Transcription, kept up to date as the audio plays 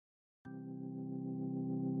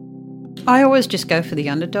I always just go for the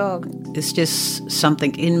underdog. It's just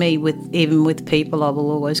something in me. Even with people, I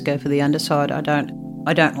will always go for the underside. I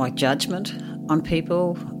don't like judgment on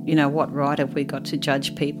people. You know, what right have we got to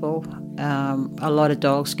judge people? A lot of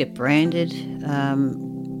dogs get branded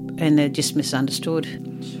and they're just misunderstood.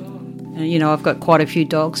 Sure. And, you know, I've got quite a few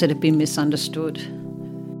dogs that have been misunderstood.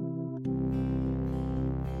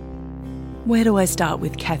 Where do I start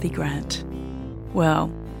with Kathy Grant?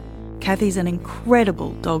 Well, Kathy's an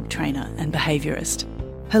incredible dog trainer and behaviourist.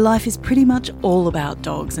 Her life is pretty much all about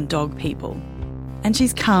dogs and dog people. And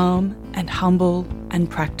she's calm and humble and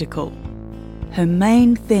practical. Her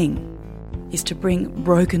main thing is to bring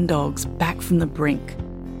broken dogs back from the brink.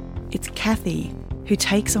 It's Kathy who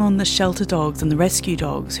takes on the shelter dogs and the rescue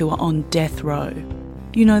dogs who are on death row.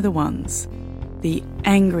 You know the ones. The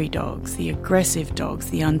angry dogs, the aggressive dogs,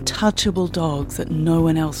 the untouchable dogs that no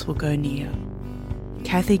one else will go near.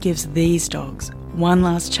 Kathy gives these dogs one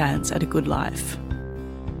last chance at a good life.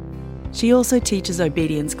 She also teaches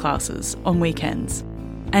obedience classes on weekends,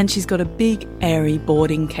 and she's got a big, airy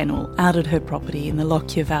boarding kennel out at her property in the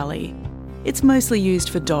Lockyer Valley. It's mostly used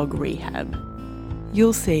for dog rehab.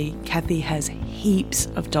 You'll see Kathy has heaps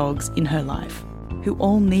of dogs in her life who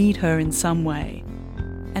all need her in some way.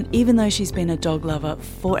 And even though she's been a dog lover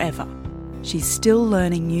forever, she's still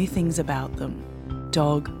learning new things about them,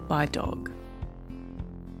 dog by dog.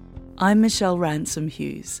 I'm Michelle Ransom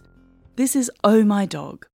Hughes. This is Oh My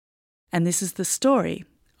Dog, and this is the story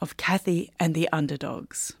of Kathy and the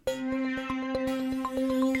Underdogs.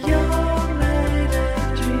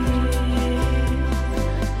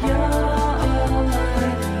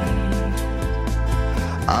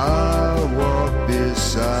 I'll walk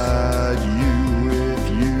beside you if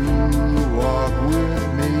you walk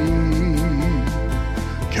with me.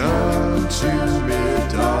 Come to me,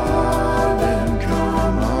 darling,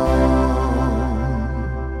 come on.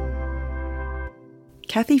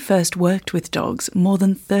 Kathy first worked with dogs more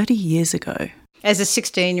than 30 years ago. As a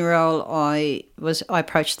 16-year-old, I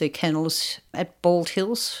approached the kennels at Bald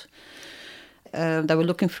Hills. They were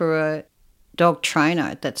looking for a dog trainer.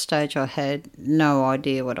 At that stage, I had no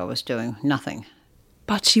idea what I was doing, nothing.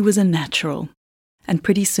 But she was a natural, and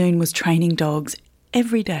pretty soon was training dogs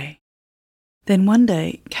every day. Then one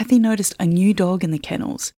day, Kathy noticed a new dog in the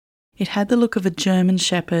kennels. It had the look of a German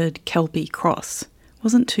Shepherd Kelpie cross.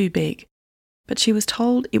 Wasn't too big, but she was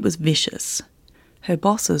told it was vicious. Her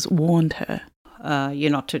bosses warned her.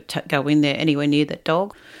 You're not to go in there anywhere near that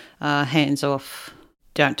dog. Hands off.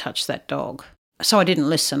 Don't touch that dog. So I didn't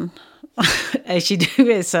listen, as you do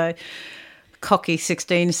as a cocky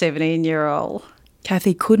 16, 17-year-old.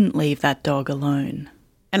 Kathy couldn't leave that dog alone.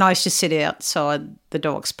 And I used to sit outside the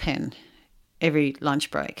dog's pen every lunch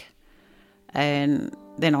break. And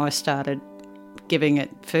then I started giving it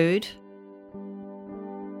food.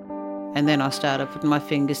 And then I started putting my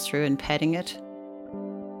fingers through and patting it.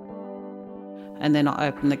 And then I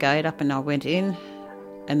opened the gate up and I went in.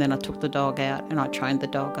 And then I took the dog out and I trained the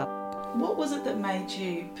dog up. What was it that made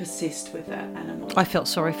you persist with that animal? I felt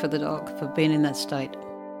sorry for the dog for being in that state.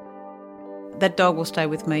 That dog will stay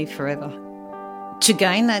with me forever. To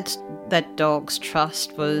gain that dog's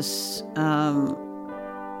trust was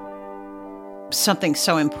something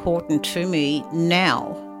so important to me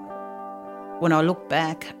now. When I look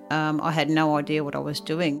back, I had no idea what I was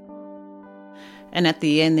doing. And at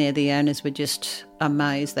the end there, the owners were just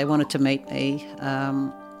amazed. They wanted to meet me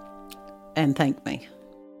and thank me.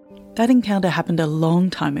 That encounter happened a long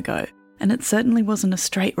time ago, and it certainly wasn't a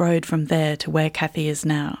straight road from there to where Kathy is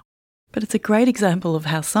now. But it's a great example of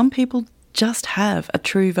how some people just have a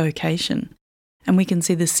true vocation, and we can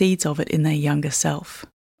see the seeds of it in their younger self.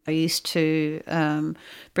 I used to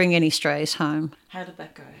bring any strays home. How did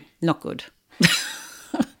that go? Not good.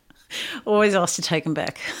 Always asked to take them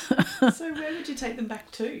back. So where would you take them back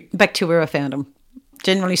to? Back to where I found them.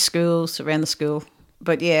 Generally schools, around the school.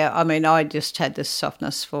 But yeah, I mean, I just had this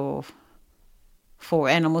softness for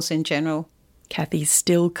animals in general. Kathy's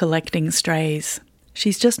still collecting strays.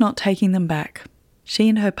 She's just not taking them back. She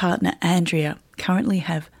and her partner Andrea currently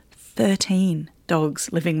have 13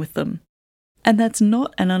 dogs living with them. And that's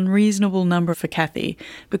not an unreasonable number for Kathy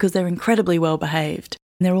because they're incredibly well behaved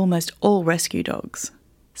and they're almost all rescue dogs.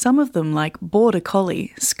 Some of them, like Border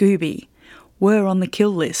Collie, Scooby, were on the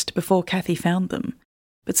kill list before Kathy found them.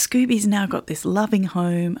 But Scooby's now got this loving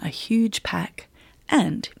home, a huge pack,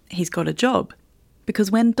 and he's got a job.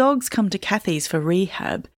 Because when dogs come to Kathy's for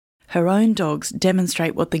rehab, her own dogs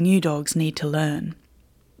demonstrate what the new dogs need to learn.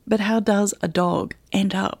 But how does a dog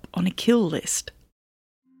end up on a kill list?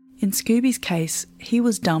 In Scooby's case, he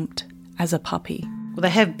was dumped as a puppy. Well, they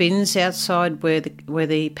have bins outside where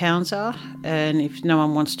the pounds are, and if no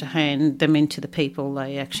one wants to hand them in to the people,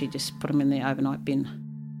 they actually just put them in the overnight bin.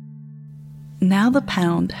 Now the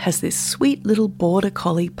pound has this sweet little border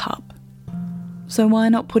collie pup. So why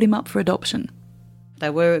not put him up for adoption? They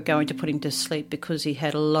were going to put him to sleep because he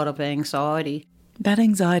had a lot of anxiety. That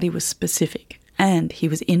anxiety was specific, and he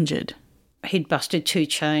was injured. He'd busted 2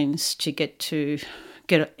 chains to get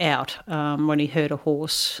out when he heard a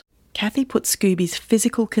horse. Kathy put Scooby's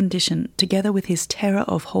physical condition together with his terror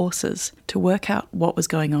of horses to work out what was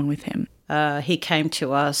going on with him. He came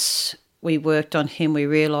to us. We worked on him. We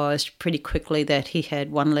realised pretty quickly that he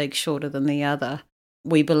had one leg shorter than the other.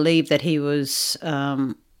 We believed that he was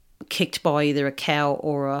kicked by either a cow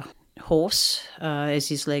or a horse as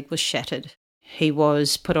his leg was shattered. He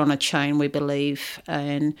was put on a chain, we believe,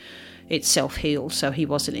 and it self-healed, so he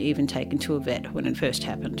wasn't even taken to a vet when it first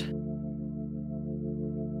happened.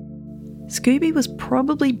 Scooby was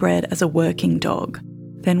probably bred as a working dog.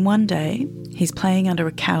 Then one day, he's playing under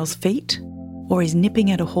a cow's feet, or he's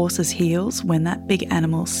nipping at a horse's heels when that big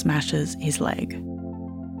animal smashes his leg.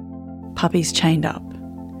 Puppy's chained up.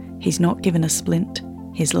 He's not given a splint.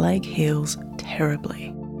 His leg heals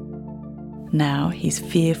terribly. Now he's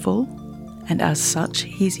fearful, and as such,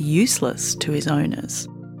 he's useless to his owners.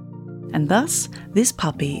 And thus, this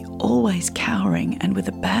puppy, always cowering and with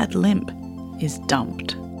a bad limp, is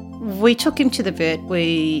dumped. We took him to the vet.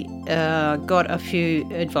 We got a few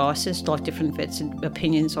advices, like different vets'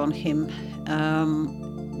 opinions on him.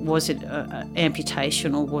 Was it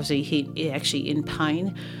amputation or was he actually in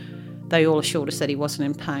pain? They all assured us that he wasn't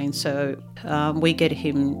in pain. So we get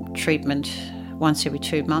him treatment once every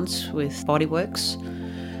 2 months with Bodyworks.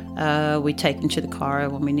 We take him to the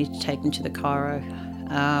chiro when we need to take him to the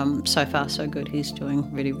chiro. So far, so good. He's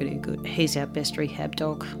doing really, really good. He's our best rehab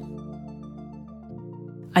dog.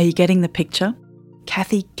 Are you getting the picture?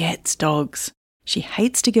 Kathy gets dogs. She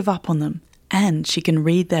hates to give up on them, and she can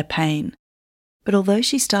read their pain. But although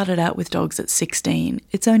she started out with dogs at 16,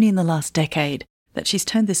 it's only in the last decade that she's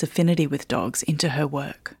turned this affinity with dogs into her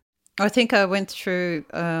work. I think I went through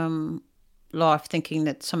life thinking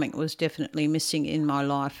that something was definitely missing in my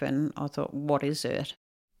life, and I thought, what is it?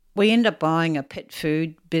 We ended up buying a pet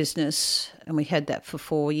food business, and we had that for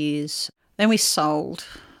 4 years. Then we sold,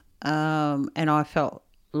 and I felt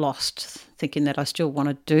lost, thinking that I still want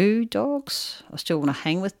to do dogs. I still want to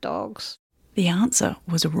hang with dogs. The answer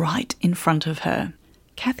was right in front of her.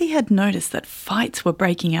 Kathy had noticed that fights were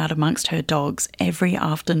breaking out amongst her dogs every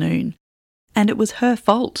afternoon, and it was her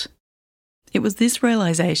fault. It was this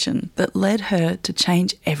realisation that led her to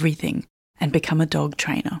change everything and become a dog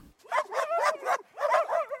trainer.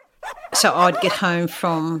 So I'd get home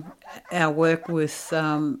from our work with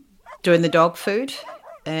doing the dog food,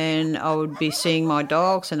 and I would be seeing my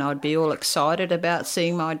dogs, and I'd be all excited about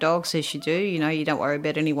seeing my dogs, as you do. You know, you don't worry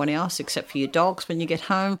about anyone else except for your dogs when you get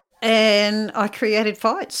home. And I created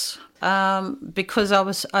fights because I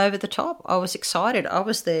was over the top. I was excited. I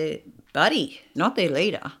was their buddy, not their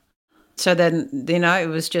leader. So then, you know, it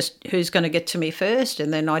was just who's going to get to me first,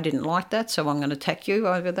 and then I didn't like that, so I'm going to attack you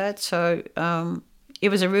over that. So it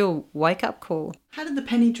was a real wake-up call. How did the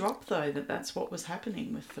penny drop, though, that that's what was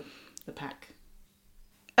happening with the pack?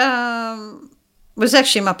 It was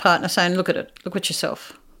actually my partner saying, look at it, look at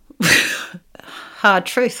yourself. Hard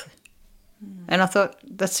truth. And I thought,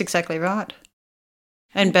 that's exactly right.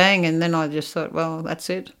 And bang, and then I just thought, well, that's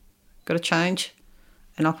it. Got to change.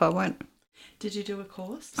 And off I went. Did you do a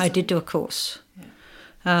course? I did do a course.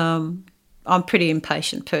 Yeah. I'm a pretty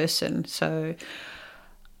impatient person, so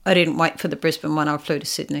I didn't wait for the Brisbane one. I flew to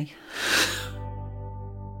Sydney.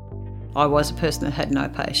 I was a person that had no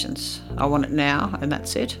patience. I want it now, and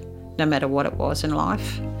that's it, no matter what it was in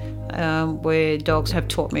life. Where dogs have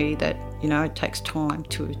taught me that, you know, it takes time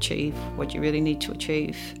to achieve what you really need to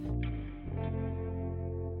achieve.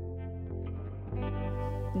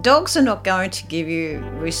 Dogs are not going to give you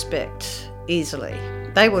respect easily.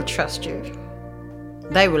 They will trust you.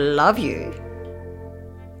 They will love you,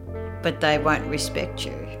 but they won't respect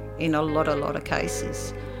you in a lot of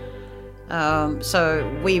cases.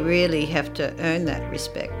 So we really have to earn that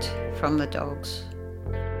respect from the dogs.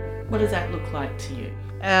 What does that look like to you?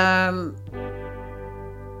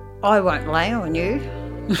 I won't lay on you.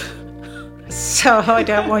 So I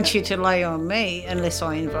don't want you to lay on me unless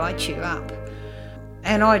I invite you up.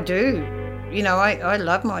 And I do. You know, I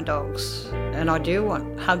love my dogs and I do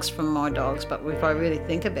want hugs from my dogs, but if I really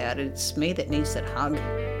think about it, it's me that needs that hug.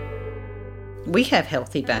 We have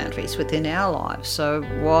healthy boundaries within our lives, so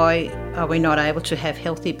why are we not able to have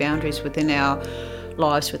healthy boundaries within our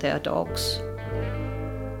lives with our dogs?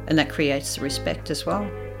 And that creates the respect as well.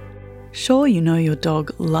 Sure, you know your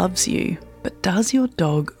dog loves you, but does your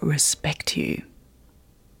dog respect you?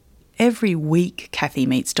 Every week, Kathy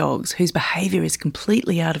meets dogs whose behaviour is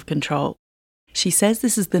completely out of control. She says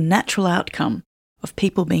this is the natural outcome of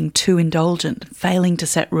people being too indulgent, failing to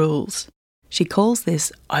set rules. She calls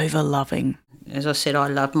this over-loving. As I said, I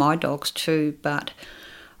love my dogs too, but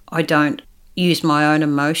I don't use my own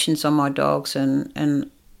emotions on my dogs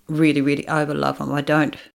and really, really over-love them. I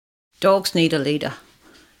don't. Dogs need a leader.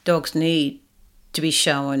 Dogs need to be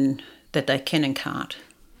shown that they can and can't.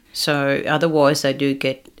 So otherwise they do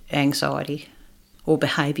get anxiety or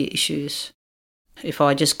behaviour issues. If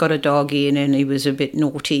I just got a dog in and he was a bit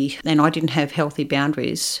naughty and I didn't have healthy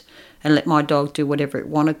boundaries and let my dog do whatever it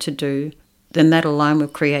wanted to do, then that alone will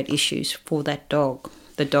create issues for that dog.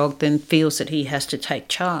 The dog then feels that he has to take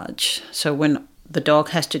charge. So when the dog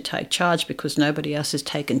has to take charge because nobody else has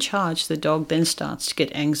taken charge, the dog then starts to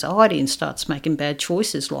get anxiety and starts making bad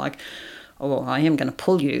choices like, oh, I am going to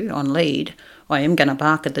pull you on lead. I am going to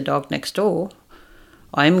bark at the dog next door.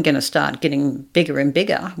 I am going to start getting bigger and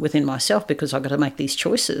bigger within myself because I've got to make these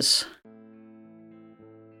choices.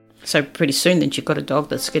 So pretty soon then you've got a dog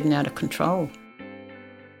that's getting out of control.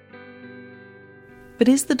 But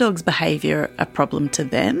is the dog's behaviour a problem to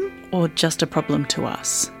them or just a problem to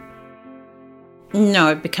us? No,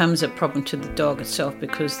 it becomes a problem to the dog itself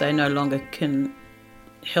because they no longer can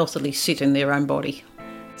healthily sit in their own body.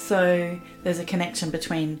 So there's a connection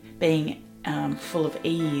between being full of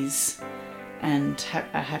ease and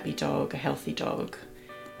a happy dog, a healthy dog,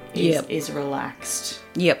 is relaxed.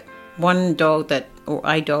 Yep. One dog or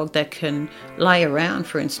a dog that can lay around,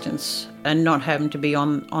 for instance, and not having to be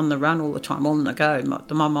on the run all the time, on the go.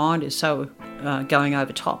 My mind is so going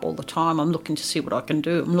over top all the time. I'm looking to see what I can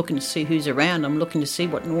do. I'm looking to see who's around. I'm looking to see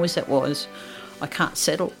what noise that was. I can't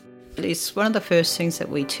settle. It's one of the first things that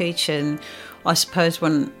we teach, and I suppose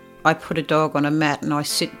when I put a dog on a mat and I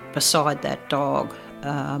sit beside that dog,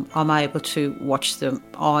 I'm able to watch the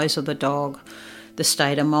eyes of the dog, the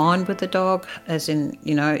state of mind with the dog, as in,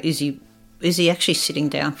 is he actually sitting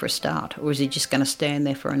down for a start, or is he just going to stand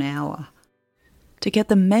there for an hour? To get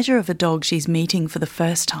the measure of a dog she's meeting for the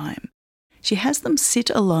first time, she has them sit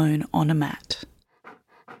alone on a mat.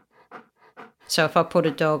 So if I put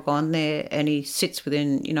a dog on there and he sits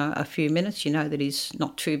within, a few minutes, you know that he's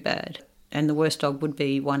not too bad. And the worst dog would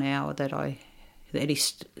be 1 hour that he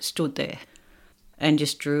stood there and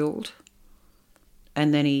just drooled,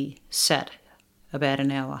 and then he sat about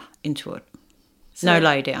an hour into it. So, no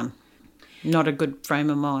lay down. Not a good frame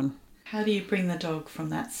of mind. How do you bring the dog from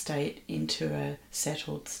that state into a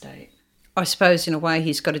settled state? I suppose in a way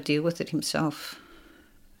he's got to deal with it himself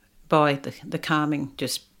by the calming,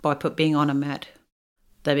 just by being on a mat.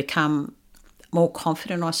 They become more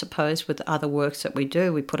confident, I suppose, with other works that we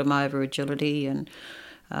do. We put them over agility and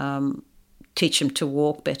teach them to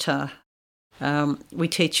walk better. We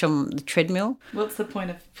teach them the treadmill. What's the point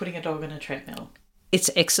of putting a dog on a treadmill? It's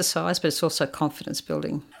exercise, but it's also confidence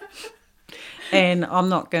building. And I'm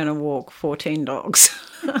not going to walk 14 dogs.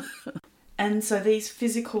 And so these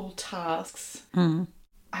physical tasks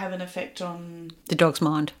have an effect on the dog's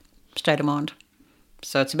mind, state of mind.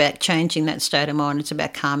 So it's about changing that state of mind. It's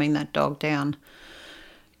about calming that dog down,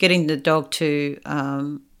 getting the dog to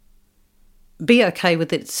be okay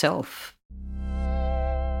with itself.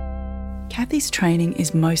 Kathy's training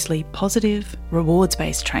is mostly positive,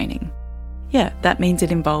 rewards-based training. Yeah, that means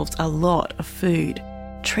it involves a lot of food.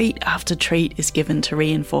 Treat after treat is given to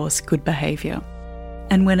reinforce good behaviour.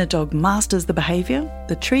 And when a dog masters the behaviour,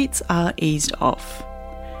 the treats are eased off.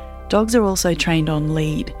 Dogs are also trained on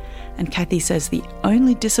lead, and Kathy says the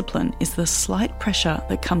only discipline is the slight pressure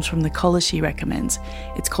that comes from the collar she recommends.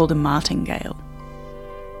 It's called a martingale.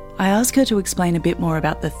 I ask her to explain a bit more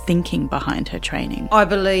about the thinking behind her training. I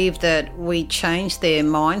believe that we change their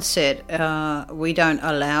mindset. We don't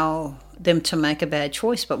allow them to make a bad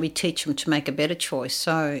choice, but we teach them to make a better choice.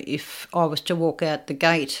 So if I was to walk out the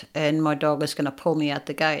gate and my dog is going to pull me out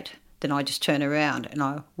the gate, then I just turn around and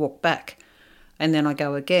I walk back, and then I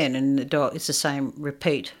go again, and the dog, it's the same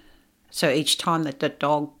repeat. So each time that the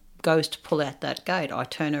dog goes to pull out that gate, I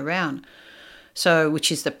turn around. So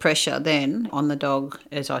which is the pressure then on the dog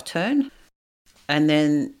as I turn. And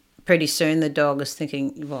then pretty soon the dog is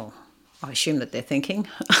thinking, well, I assume that they're thinking,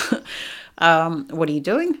 what are you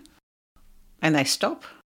doing? And they stop.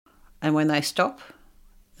 And when they stop,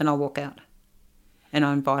 then I walk out and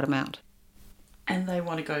I invite them out. And they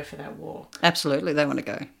want to go for that walk? Absolutely, they want to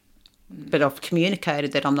go. But I've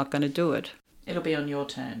communicated that I'm not going to do it. It'll be on your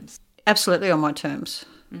terms? Absolutely on my terms.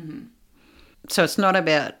 Mm-hmm. So it's not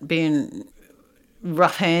about being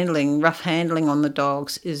rough handling. Rough handling on the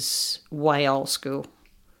dogs is way old school.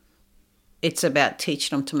 It's about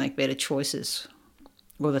teaching them to make better choices,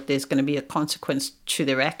 or that there's going to be a consequence to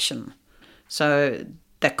their action. So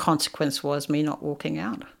that consequence was me not walking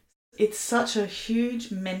out. It's such a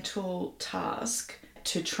huge mental task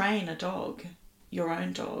to train a dog, your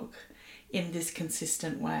own dog, in this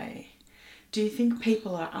consistent way. Do you think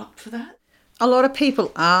people are up for that? A lot of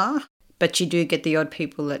people are, but you do get the odd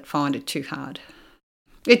people that find it too hard.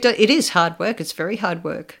 It is hard work. It's very hard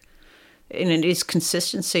work. And it is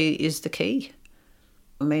consistency is the key.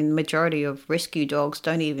 I mean, the majority of rescue dogs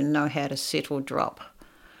don't even know how to sit or drop.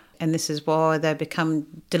 And this is why they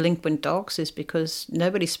become delinquent dogs, is because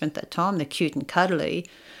nobody spent that time. They're cute and cuddly.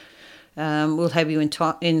 We'll have you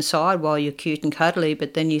inside while you're cute and cuddly,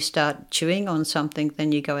 but then you start chewing on something,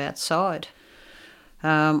 then you go outside.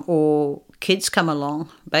 Or kids come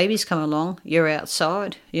along, babies come along, you're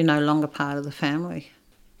outside, you're no longer part of the family.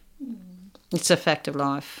 It's a fact of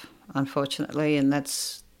life, unfortunately, and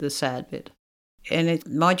that's the sad bit. And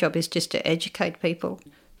my job is just to educate people.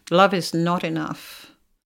 Love is not enough.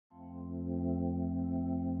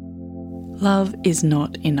 Love is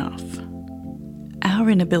not enough. Our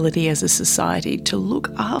inability as a society to look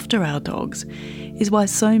after our dogs is why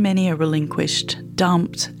so many are relinquished,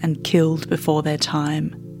 dumped and killed before their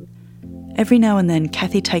time. Every now and then,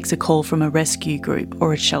 Kathy takes a call from a rescue group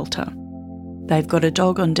or a shelter. They've got a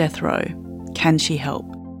dog on death row. Can she help?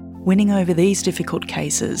 Winning over these difficult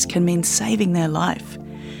cases can mean saving their life,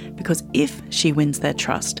 because if she wins their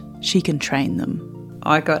trust, she can train them.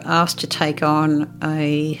 I got asked to take on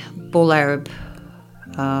a bull Arab.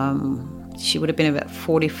 She would have been about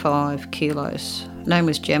 45 kilos. Her name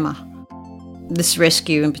was Gemma. This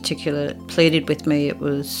rescue in particular pleaded with me, it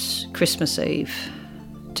was Christmas Eve,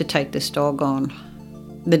 to take this dog on.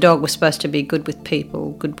 The dog was supposed to be good with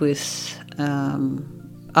people, good with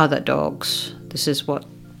other dogs. This is what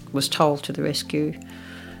was told to the rescue.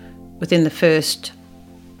 Within the first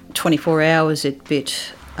 24 hours it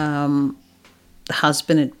bit the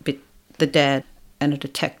husband, it bit the dad, and it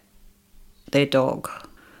attacked their dog.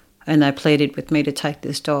 And they pleaded with me to take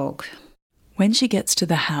this dog. When she gets to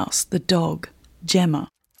the house, the dog, Gemma,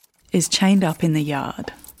 is chained up in the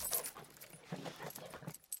yard.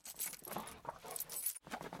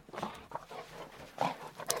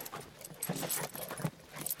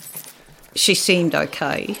 She seemed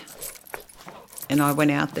okay, and I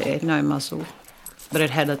went out there, no muzzle, but it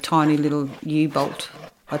had a tiny little U-bolt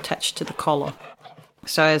attached to the collar.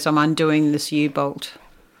 So as I'm undoing this U-bolt,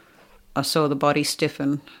 I saw the body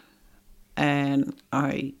stiffen and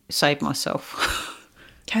I saved myself.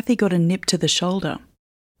 Kathy got a nip to the shoulder,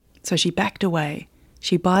 so she backed away,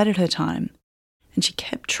 she bided her time, and she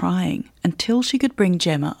kept trying until she could bring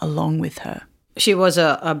Gemma along with her. She was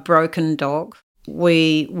a broken dog.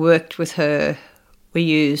 We worked with her. We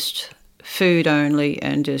used food only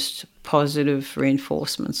and just positive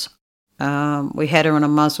reinforcements. We had her on a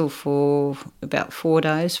muzzle for about 5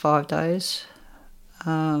 days.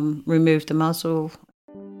 Removed the muzzle.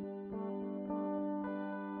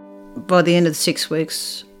 By the end of the 6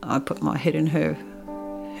 weeks, I put my head in her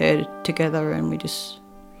head together and we just,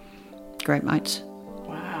 great mates.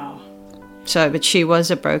 Wow. So, but she was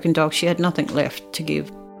a broken dog. She had nothing left to give.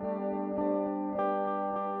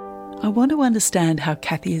 I want to understand how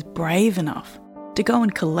Kathy is brave enough to go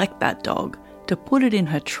and collect that dog, to put it in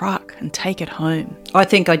her truck and take it home. I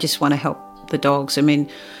think I just want to help the dogs. I mean,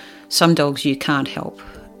 some dogs you can't help,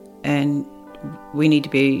 and we need to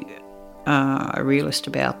be a realist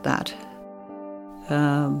about that.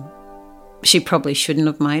 She probably shouldn't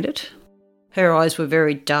have made it. Her eyes were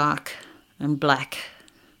very dark and black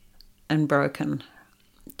and broken,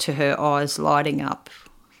 to her eyes lighting up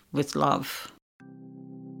with love.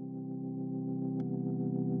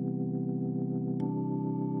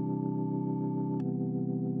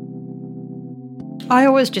 I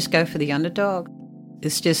always just go for the underdog.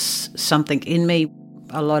 It's just something in me.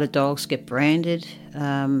 A lot of dogs get branded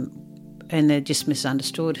and they're just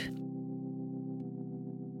misunderstood.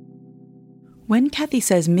 When Kathy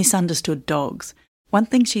says misunderstood dogs, one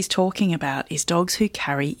thing she's talking about is dogs who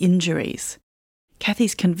carry injuries.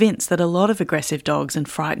 Kathy's convinced that a lot of aggressive dogs and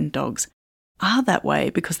frightened dogs are that way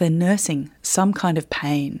because they're nursing some kind of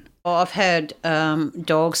pain. I've had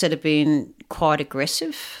dogs that have been quite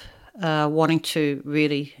aggressive, wanting to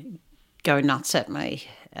really go nuts at me,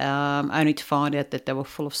 only to find out that they were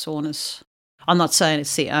full of soreness. I'm not saying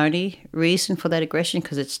it's the only reason for that aggression,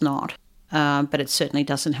 because it's not, but it certainly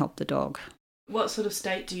doesn't help the dog. What sort of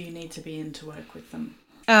state do you need to be in to work with them?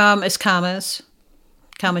 As calm as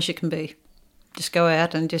you can be. Just go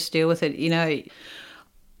out and just deal with it. You know,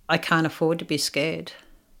 I can't afford to be scared.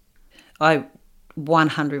 I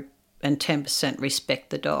 110% respect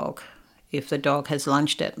the dog. If the dog has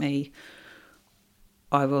lunged at me,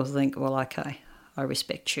 I will think, well, okay, I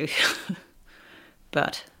respect you.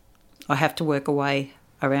 But I have to work a way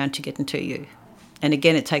around to getting to you. And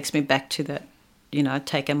again, it takes me back to that,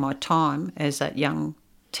 taking my time as that young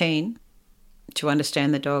teen to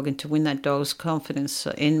understand the dog and to win that dog's confidence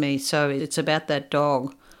in me. So it's about that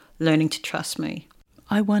dog learning to trust me.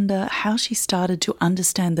 I wonder how she started to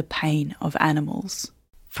understand the pain of animals.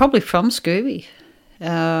 Probably from Scooby.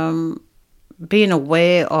 Being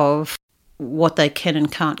aware of what they can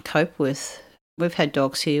and can't cope with. We've had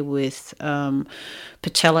dogs here with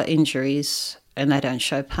patella injuries and they don't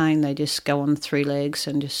show pain. They just go on 3 legs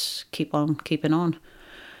and just keep on keeping on.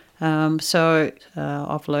 So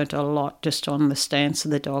I've learnt a lot just on the stance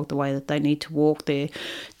of the dog, the way that they need to walk, their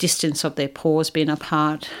distance of their paws being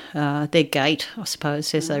apart, their gait, I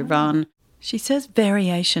suppose, as they run. She says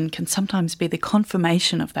variation can sometimes be the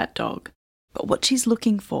confirmation of that dog. But what she's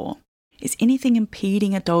looking for is anything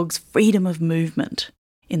impeding a dog's freedom of movement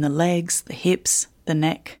in the legs, the hips, the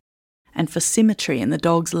neck, and for symmetry in the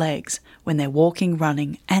dog's legs when they're walking,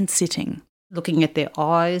 running and sitting. Looking at their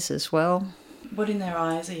eyes as well. What in their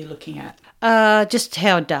eyes are you looking at? Just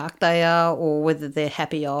how dark they are or whether they're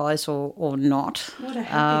happy eyes or not. What are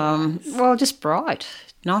happy eyes? Well, just bright,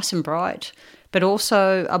 nice and bright. But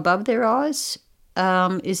also above their eyes,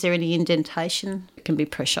 is there any indentation? It can be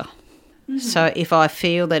pressure. Mm-hmm. So if I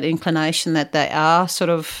feel that inclination that they are sort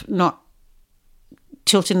of not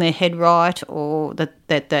tilting their head right or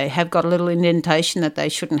that they have got a little indentation that they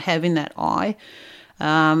shouldn't have in that eye,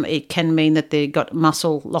 it can mean that they've got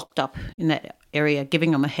muscle locked up in that area,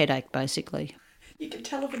 giving them a headache basically. You can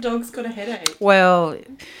tell if a dog's got a headache. Well,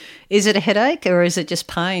 is it a headache or is it just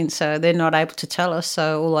pain? So they're not able to tell us,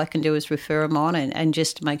 so all I can do is refer them on and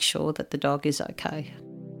just make sure that the dog is okay.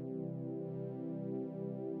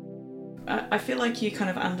 I feel like you kind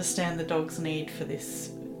of understand the dog's need for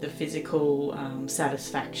this, the physical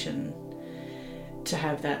satisfaction, to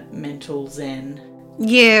have that mental zen.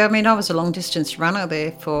 Yeah, I mean, I was a long-distance runner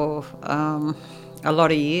there for a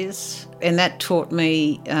lot of years, and that taught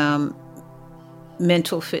me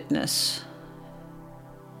mental fitness.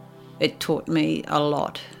 It taught me a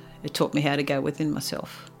lot. It taught me how to go within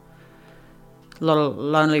myself. A lot of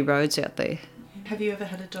lonely roads out there. Have you ever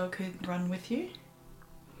had a dog who'd run with you?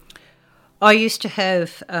 I used to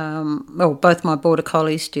have, both my Border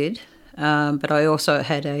Collies did, but I also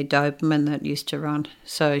had a Doberman that used to run.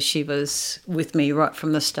 So she was with me right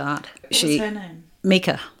from the start. What was her name?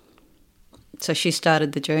 Mika. So she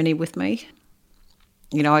started the journey with me.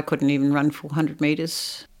 I couldn't even run 400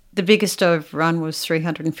 metres. The biggest I've run was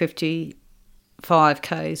 355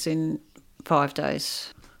 Ks in 5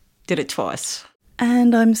 days. Did it twice.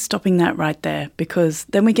 And I'm stopping that right there because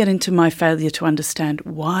then we get into my failure to understand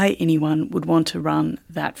why anyone would want to run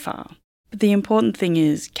that far. But the important thing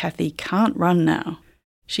is Kathy can't run now.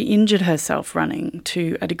 She injured herself running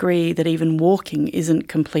to a degree that even walking isn't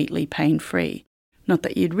completely pain-free. Not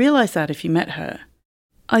that you'd realise that if you met her.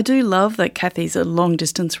 I do love that Kathy's a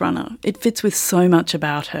long-distance runner. It fits with so much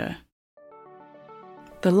about her.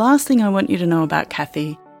 The last thing I want you to know about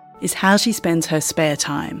Kathy is how she spends her spare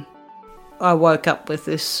time. I woke up with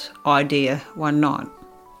this idea one night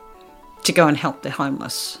to go and help the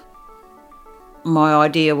homeless. My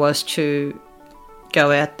idea was to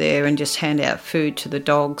go out there and just hand out food to the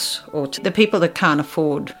dogs or to the people that can't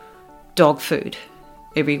afford dog food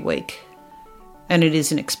every week. And it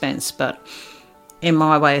is an expense, but in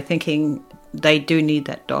my way of thinking, they do need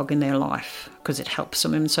that dog in their life because it helps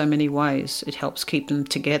them in so many ways. It helps keep them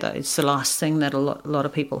together. It's the last thing that a lot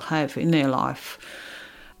of people have in their life.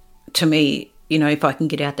 To me, if I can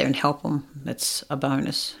get out there and help them, that's a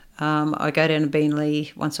bonus. I go down to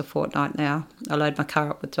Beenleigh once a fortnight now. I load my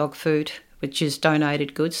car up with dog food, which is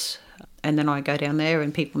donated goods, and then I go down there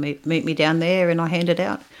and people meet me down there and I hand it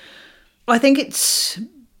out. I think it's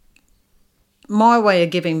my way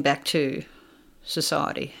of giving back to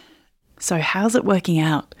society. So how's it working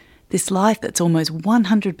out? This life that's almost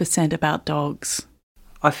 100% about dogs.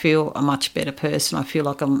 I feel a much better person. I feel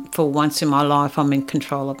like for once in my life, I'm in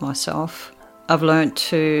control of myself. I've learnt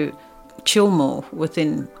to chill more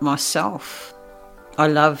within myself. I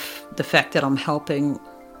love the fact that I'm helping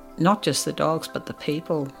not just the dogs, but the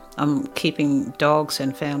people. I'm keeping dogs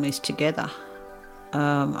and families together.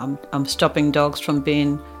 I'm stopping dogs from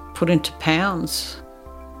being put into pounds.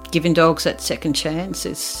 Giving dogs that second chance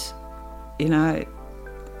is,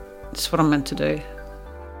 it's what I'm meant to do.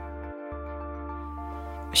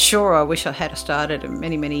 Sure, I wish I had started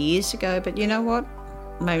many, many years ago, but you know what?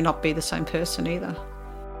 May not be the same person either.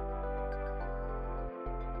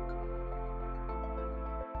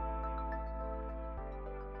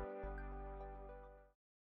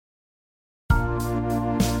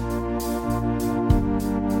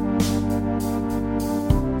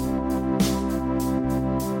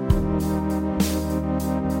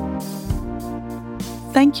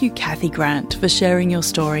 Thank you, Kathy Grant, for sharing your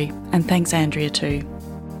story, and thanks Andrea too.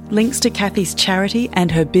 Links to Kathy's charity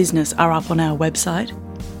and her business are up on our website.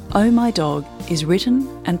 Oh My Dog is written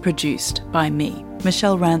and produced by me,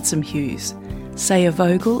 Michelle Ransom Hughes. Saya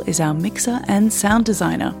Vogel is our mixer and sound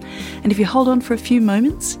designer, and if you hold on for a few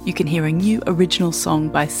moments, you can hear a new original song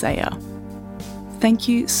by Saya. Thank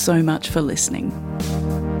you so much for listening.